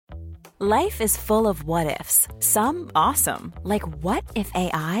Life is full of what-ifs. Some awesome, like what if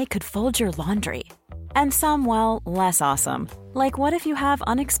AI could fold your laundry? And some, well, less awesome, like what if you have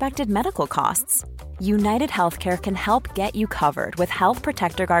unexpected medical costs? United Healthcare can help get you covered with Health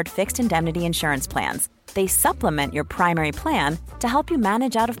Protector Guard fixed indemnity insurance plans. They supplement your primary plan to help you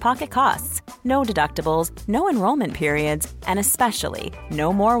manage out-of-pocket costs. No deductibles, no enrollment periods, and especially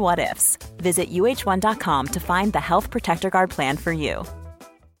no more what-ifs. Visit uh1.com to find the Health Protector Guard plan for you.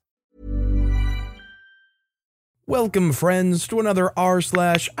 Welcome, friends, to another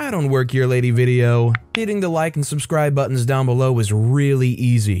rSlash IDontWorkHereLady video. Hitting the like and subscribe buttons down below is really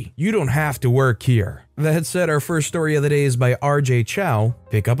easy. You don't have to work here. That said, our first story of the day is by RJ Chow.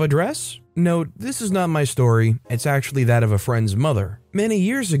 Pick up a dress? Note, this is not my story, it's actually that of a friend's mother. Many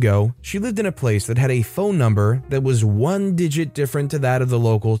years ago, she lived in a place that had a phone number that was one digit different to that of the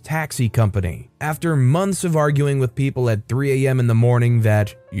local taxi company. After months of arguing with people at 3 a.m. in the morning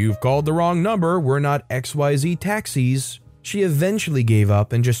that, "You've called the wrong number, we're not XYZ taxis," she eventually gave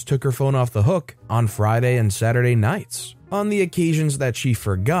up and just took her phone off the hook on Friday and Saturday nights. On the occasions that she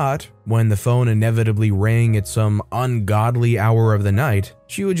forgot, when the phone inevitably rang at some ungodly hour of the night,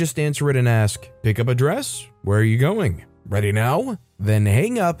 she would just answer it and ask, "Pick up a dress? Where are you going? Ready now?" Then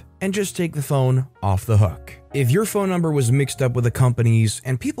hang up and just take the phone off the hook. If your phone number was mixed up with the company's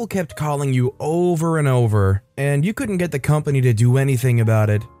and people kept calling you over and over, and you couldn't get the company to do anything about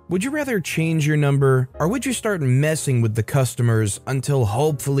it, would you rather change your number, or would you start messing with the customers until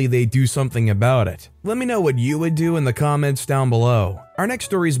hopefully they do something about it? Let me know what you would do in the comments down below. Our next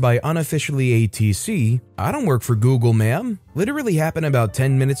story is by Unofficially ATC. I don't work for Google, ma'am. Literally happened about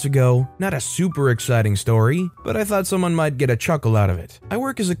 10 minutes ago. Not a super exciting story, but I thought someone might get a chuckle out of it. I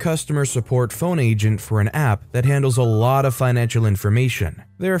work as a customer support phone agent for an app that handles a lot of financial information.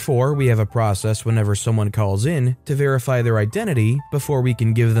 Therefore, we have a process whenever someone calls in to verify their identity before we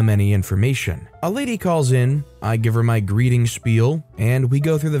can give them any information. A lady calls in, I give her my greeting spiel, and we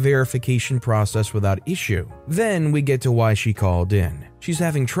go through the verification process without issue. Then we get to why she called in. She's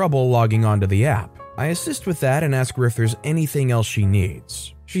having trouble logging onto the app. I assist with that and ask her if there's anything else she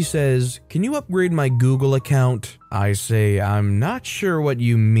needs. She says, "Can you upgrade my Google account?" I say, "I'm not sure what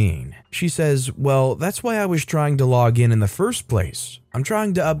you mean." She says, "Well, that's why I was trying to log in the first place. I'm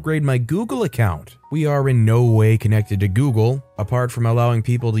trying to upgrade my Google account. We are in no way connected to Google, apart from allowing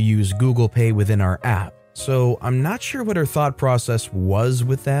people to use Google Pay within our app. So I'm not sure what her thought process was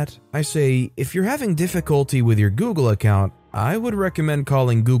with that." I say, "If you're having difficulty with your Google account, I would recommend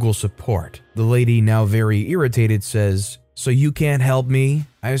calling Google support." The lady, now very irritated, says, "So you can't help me?"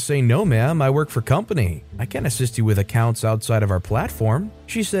 I say, "No, ma'am, I work for company. I can't assist you with accounts outside of our platform."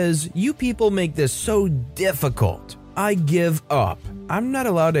 She says, "You people make this so difficult. I give up." I'm not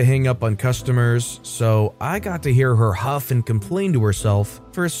allowed to hang up on customers, so I got to hear her huff and complain to herself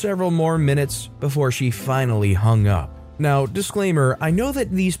for several more minutes before she finally hung up. Now, disclaimer, I know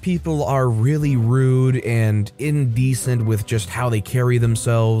that these people are really rude and indecent with just how they carry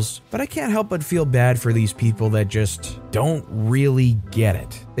themselves, but I can't help but feel bad for these people that just don't really get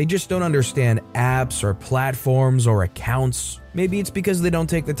it. They just don't understand apps or platforms or accounts. Maybe it's because they don't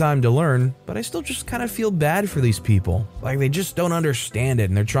take the time to learn, but I still just kind of feel bad for these people. Like they just don't understand it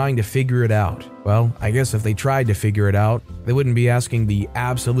and they're trying to figure it out. Well, I guess if they tried to figure it out, they wouldn't be asking the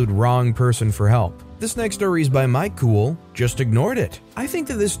absolute wrong person for help. This next story is by Mike Cool, Just Ignored It. I think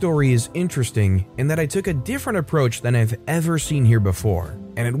that this story is interesting in that I took a different approach than I've ever seen here before,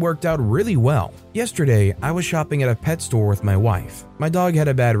 and it worked out really well. Yesterday, I was shopping at a pet store with my wife. My dog had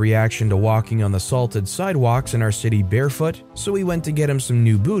a bad reaction to walking on the salted sidewalks in our city barefoot, so we went to get him some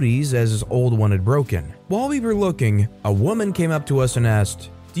new booties as his old one had broken. While we were looking, a woman came up to us and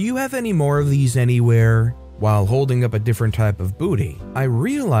asked, "Do you have any more of these anywhere?" while holding up a different type of booty. I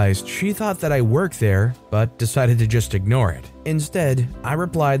realized she thought that I worked there, but decided to just ignore it. Instead, I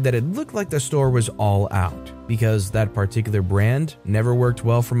replied that it looked like the store was all out, because that particular brand never worked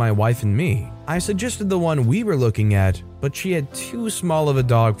well for my wife and me. I suggested the one we were looking at, but she had too small of a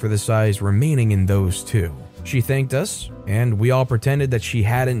dog for the size remaining in those two. She thanked us, and we all pretended that she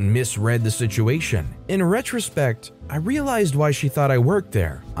hadn't misread the situation. In retrospect, I realized why she thought I worked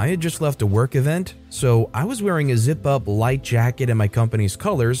there. I had just left a work event, so I was wearing a zip-up light jacket in my company's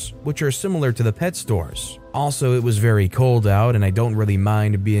colors, which are similar to the pet stores. Also, it was very cold out, and I don't really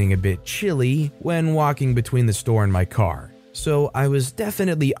mind being a bit chilly when walking between the store and my car. So I was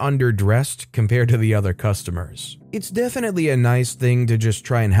definitely underdressed compared to the other customers. It's definitely a nice thing to just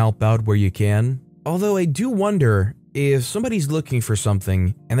try and help out where you can. Although I do wonder if somebody's looking for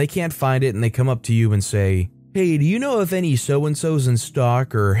something and they can't find it and they come up to you and say, "Hey, do you know if any so-and-so's in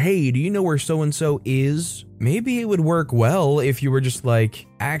stock?" or "Hey, do you know where so-and-so is?" maybe it would work well if you were just like,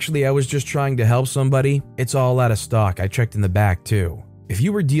 actually, I was just trying to help somebody. It's all out of stock. I checked in the back too. If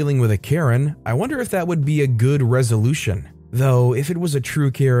you were dealing with a Karen, I wonder if that would be a good resolution. Though, if it was a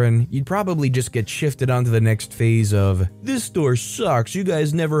true Karen, you'd probably just get shifted onto the next phase of, this store sucks, you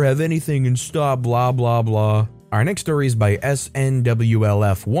guys never have anything in stock, blah blah blah. Our next story is by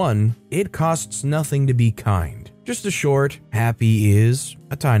SNWLF1, It Costs Nothing to Be Kind. Just a short, happy is,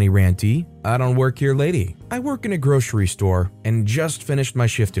 a tiny ranty, I don't work here lady. I work in a grocery store and just finished my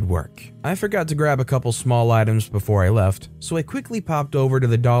shift at work. I forgot to grab a couple small items before I left, so I quickly popped over to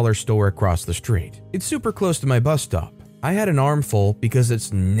the dollar store across the street. It's super close to my bus stop. I had an armful because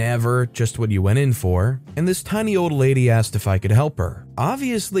it's never just what you went in for, and this tiny old lady asked if I could help her.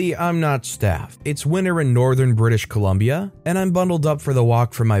 Obviously, I'm not staff. It's winter in northern British Columbia, and I'm bundled up for the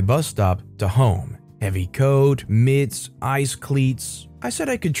walk from my bus stop to home. Heavy coat, mitts, ice cleats. I said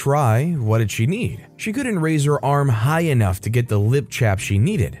I could try. What did she need? She couldn't raise her arm high enough to get the lip chap she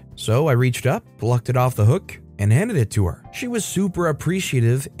needed. So I reached up, plucked it off the hook, and handed it to her. She was super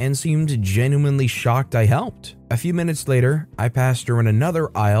appreciative and seemed genuinely shocked I helped. A few minutes later, I passed her in another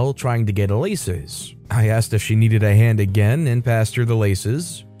aisle trying to get laces. I asked if she needed a hand again and passed her the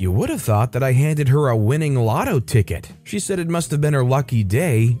laces. You would have thought that I handed her a winning lotto ticket. She said it must have been her lucky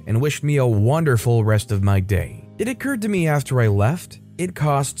day and wished me a wonderful rest of my day. It occurred to me after I left, it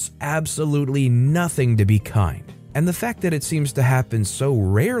costs absolutely nothing to be kind. And the fact that it seems to happen so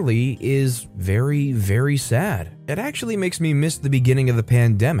rarely is very, very sad. It actually makes me miss the beginning of the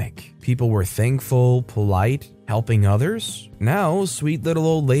pandemic. People were thankful, polite, helping others. Now, sweet little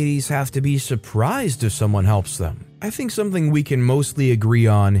old ladies have to be surprised if someone helps them. I think something we can mostly agree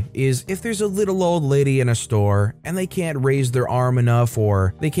on is if there's a little old lady in a store and they can't raise their arm enough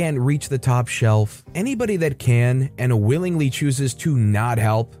or they can't reach the top shelf, anybody that can and willingly chooses to not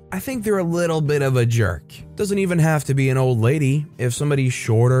help, I think they're a little bit of a jerk. Doesn't even have to be an old lady. If somebody's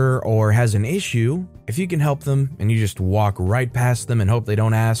shorter or has an issue, if you can help them and you just walk right past them and hope they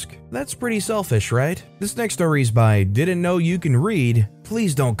don't ask, that's pretty selfish, right? This next story is by Didn't Know You Can Read.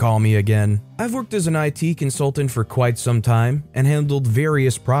 Please don't call me again. I've worked as an IT consultant for quite some time and handled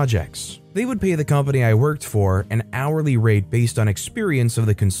various projects. They would pay the company I worked for an hourly rate based on experience of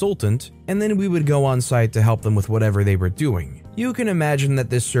the consultant, and then we would go on site to help them with whatever they were doing. You can imagine that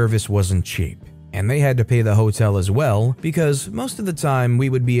this service wasn't cheap. And they had to pay the hotel as well because most of the time we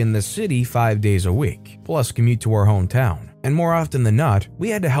would be in the city 5 days a week, plus commute to our hometown. And more often than not, we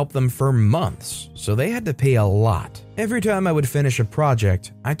had to help them for months, so they had to pay a lot. Every time I would finish a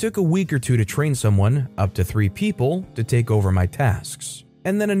project, I took a week or two to train someone, up to 3 people, to take over my tasks.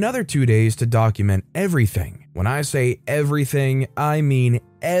 And then another 2 days to document everything. When I say everything, I mean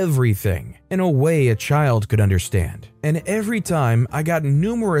everything, in a way a child could understand. And every time I got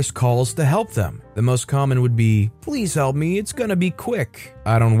numerous calls to help them. The most common would be, please help me, it's gonna be quick.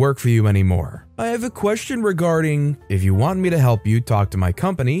 I don't work for you anymore. I have a question regarding, if you want me to help you, talk to my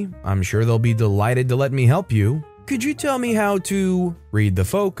company. I'm sure they'll be delighted to let me help you. Could you tell me how to read the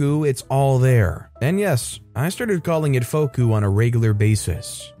Foku? It's all there. And yes, I started calling it Foku on a regular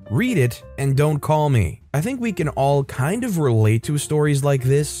basis. Read it and don't call me. I think we can all kind of relate to stories like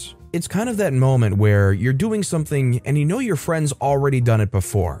this. It's kind of that moment where you're doing something and you know your friend's already done it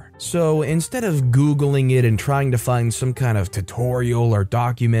before. So instead of Googling it and trying to find some kind of tutorial or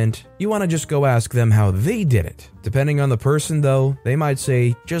document, you want to just go ask them how they did it. Depending on the person though, they might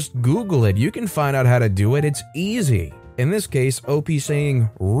say, just Google it, you can find out how to do it, it's easy. In this case, OP saying,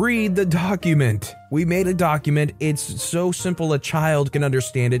 read the document. We made a document, it's so simple a child can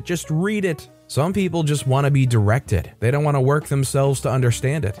understand it, just read it. Some people just want to be directed. They don't want to work themselves to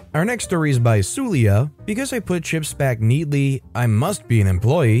understand it. Our next story is by Sulia. Because I put chips back neatly, I must be an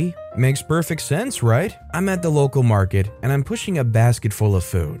employee. Makes perfect sense, right? I'm at the local market and I'm pushing a basket full of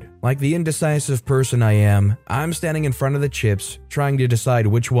food. Like the indecisive person I am, I'm standing in front of the chips, trying to decide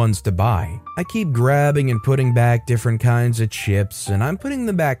which ones to buy. I keep grabbing and putting back different kinds of chips, and I'm putting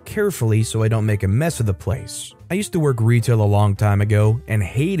them back carefully so I don't make a mess of the place. I used to work retail a long time ago and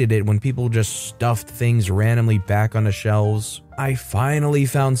hated it when people just stuffed things randomly back on the shelves. I finally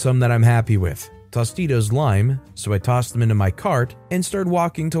found some that I'm happy with. Tostitos lime, so I tossed them into my cart and started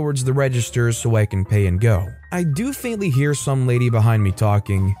walking towards the registers so I can pay and go. I do faintly hear some lady behind me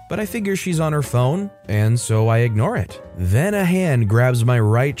talking, but I figure she's on her phone, and so I ignore it. Then a hand grabs my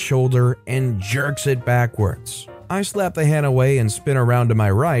right shoulder and jerks it backwards. I slap the hand away and spin around to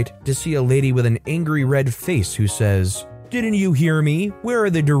my right to see a lady with an angry red face who says, "Didn't you hear me? Where are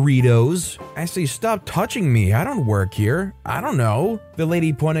the Doritos?" I say, "Stop touching me. I don't work here. I don't know." The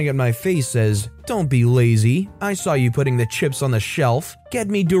lady pointing at my face says, "Don't be lazy. I saw you putting the chips on the shelf. Get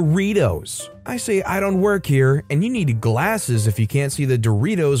me Doritos." I say, "I don't work here, and you need glasses if you can't see the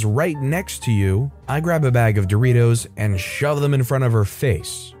Doritos right next to you." I grab a bag of Doritos and shove them in front of her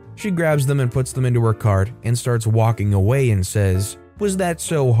face. She grabs them and puts them into her cart and starts walking away and says, "Was that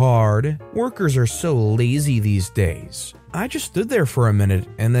so hard? Workers are so lazy these days." I just stood there for a minute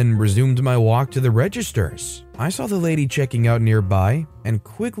and then resumed my walk to the registers. I saw the lady checking out nearby and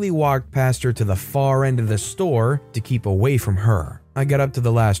quickly walked past her to the far end of the store to keep away from her. I got up to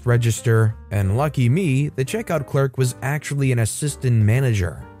the last register, and lucky me, the checkout clerk was actually an assistant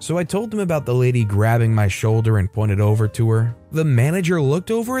manager. So I told him about the lady grabbing my shoulder and pointed over to her. The manager looked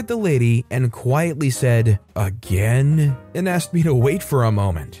over at the lady and quietly said, "Again?" and asked me to wait for a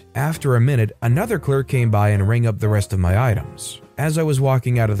moment. After a minute, another clerk came by and rang up the rest of my items. As I was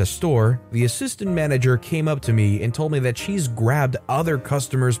walking out of the store, the assistant manager came up to me and told me that she's grabbed other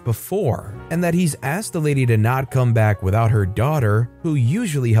customers before, and that he's asked the lady to not come back without her daughter, who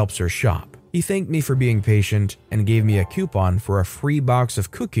usually helps her shop. He thanked me for being patient and gave me a coupon for a free box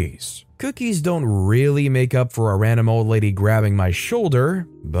of cookies. Cookies don't really make up for a random old lady grabbing my shoulder,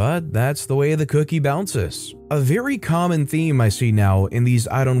 but that's the way the cookie bounces. A very common theme I see now in these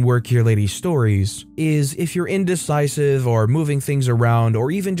I Don't Work Here Lady stories is if you're indecisive or moving things around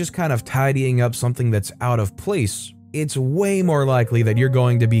or even just kind of tidying up something that's out of place, it's way more likely that you're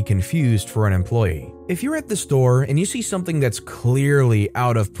going to be confused for an employee. If you're at the store and you see something that's clearly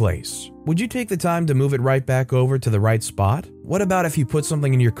out of place, would you take the time to move it right back over to the right spot? What about if you put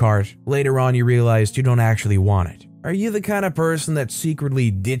something in your cart, later on you realized you don't actually want it? Are you the kind of person that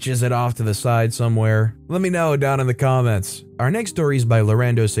secretly ditches it off to the side somewhere? Let me know down in the comments. Our next story is by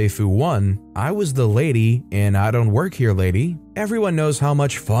Lorando Seifu 1. I was the lady in I Don't Work Here Lady. Everyone knows how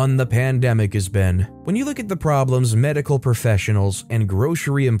much fun the pandemic has been. When you look at the problems medical professionals and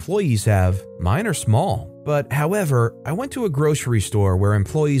grocery employees have, mine are small. But however, I went to a grocery store where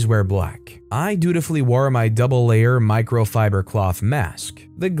employees wear black. I dutifully wore my double-layer microfiber cloth mask.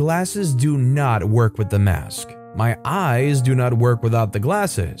 The glasses do not work with the mask. My eyes do not work without the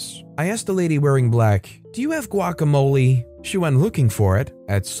glasses. I asked the lady wearing black, "Do you have guacamole?" She went looking for it.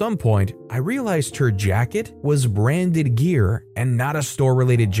 At some point, I realized her jacket was branded gear and not a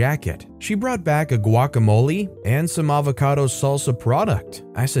store-related jacket. She brought back a guacamole and some avocado salsa product.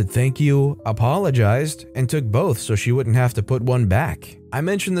 I said thank you, apologized, and took both so she wouldn't have to put one back. I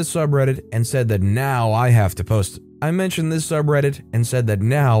mentioned this subreddit and said that now I have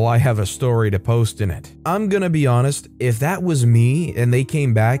a story to post in it. I'm gonna be honest, if that was me and they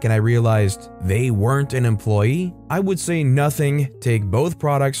came back and I realized they weren't an employee, I would say nothing, take both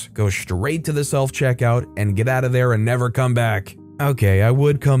products, go straight to the self-checkout, and get out of there and never come back. Okay, I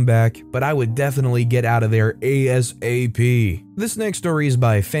would come back, but I would definitely get out of there ASAP. This next story is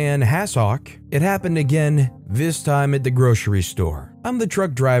by Fan Hasshawk. It happened again, this time at the grocery store. I'm the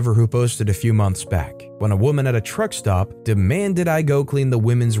truck driver who posted a few months back when a woman at a truck stop demanded I go clean the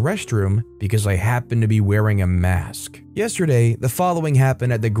women's restroom because I happened to be wearing a mask. Yesterday, the following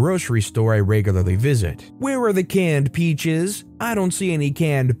happened at the grocery store I regularly visit. "Where are the canned peaches? I don't see any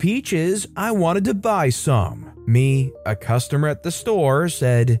canned peaches. I wanted to buy some." Me, a customer at the store,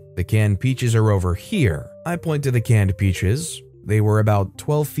 said, "The canned peaches are over here." I point to the canned peaches. They were about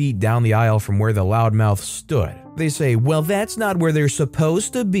 12 feet down the aisle from where the loudmouth stood. They say, "Well, that's not where they're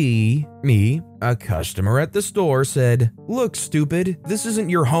supposed to be." Me, a customer at the store, said, "Look, stupid, this isn't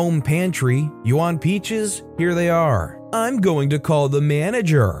your home pantry. You want peaches? Here they are. I'm going to call the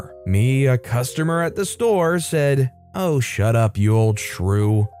manager." Me, a customer at the store, said, "Oh, shut up, you old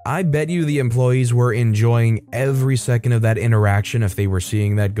shrew." I bet you the employees were enjoying every second of that interaction if they were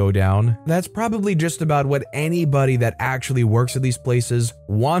seeing that go down. That's probably just about what anybody that actually works at these places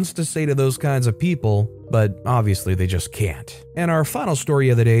wants to say to those kinds of people, but obviously they just can't. And our final story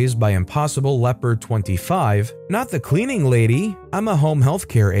of the day is by Impossible Leopard 25. Not the cleaning lady. I'm a home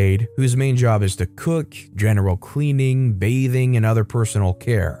healthcare aide whose main job is to cook, general cleaning, bathing, and other personal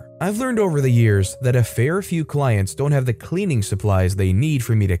care. I've learned over the years that a fair few clients don't have the cleaning supplies they need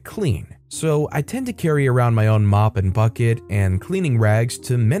for me to clean, so I tend to carry around my own mop and bucket and cleaning rags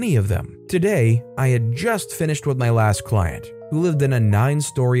to many of them. Today, I had just finished with my last client, who lived in a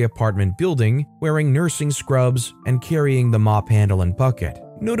 9-story apartment building wearing nursing scrubs and carrying the mop handle and bucket,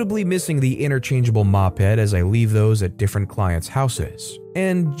 notably missing the interchangeable mop head as I leave those at different clients' houses.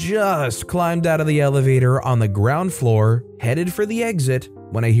 And just climbed out of the elevator on the ground floor, headed for the exit,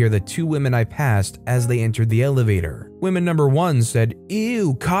 when I hear the two women I passed as they entered the elevator. Woman number 1 said,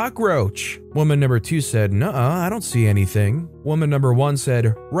 "Ew, cockroach." Woman number 2 said, "Nuh-uh, I don't see anything." Woman number 1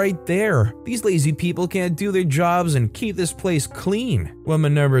 said, "Right there. These lazy people can't do their jobs and keep this place clean."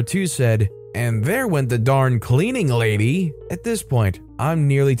 Woman number 2 said, "And there went the darn cleaning lady." At this point, I'm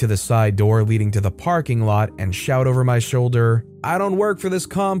nearly to the side door leading to the parking lot and shout over my shoulder, "I don't work for this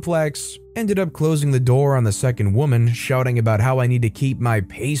complex." Ended up closing the door on the second woman, shouting about how I need to keep my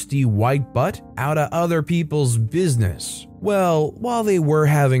pasty white butt out of other people's business. Well, while they were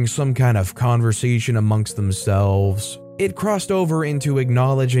having some kind of conversation amongst themselves, it crossed over into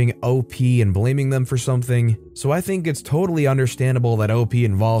acknowledging OP and blaming them for something, so I think it's totally understandable that OP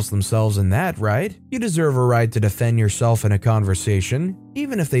involves themselves in that, right? You deserve a right to defend yourself in a conversation,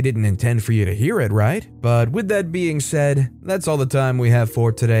 even if they didn't intend for you to hear it, right? But with that being said, that's all the time we have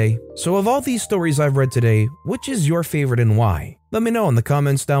for today. So of all these stories I've read today, which is your favorite and why? Let me know in the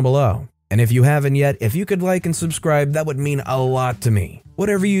comments down below. And if you haven't yet, if you could like and subscribe, that would mean a lot to me.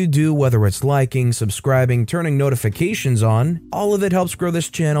 Whatever you do, whether it's liking, subscribing, turning notifications on, all of it helps grow this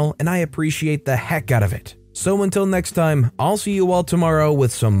channel, and I appreciate the heck out of it. So until next time, I'll see you all tomorrow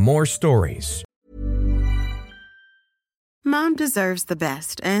with some more stories. Mom deserves the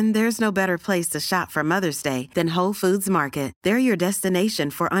best, and there's no better place to shop for Mother's Day than Whole Foods Market. They're your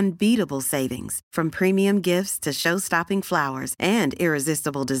destination for unbeatable savings, from premium gifts to show-stopping flowers and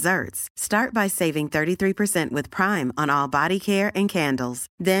irresistible desserts. Start by saving 33% with Prime on all body care and candles.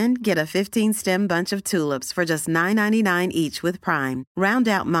 Then get a 15-stem bunch of tulips for just $9.99 each with Prime. Round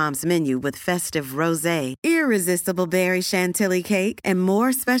out Mom's menu with festive rosé, irresistible berry chantilly cake, and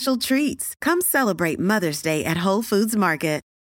more special treats. Come celebrate Mother's Day at Whole Foods Market.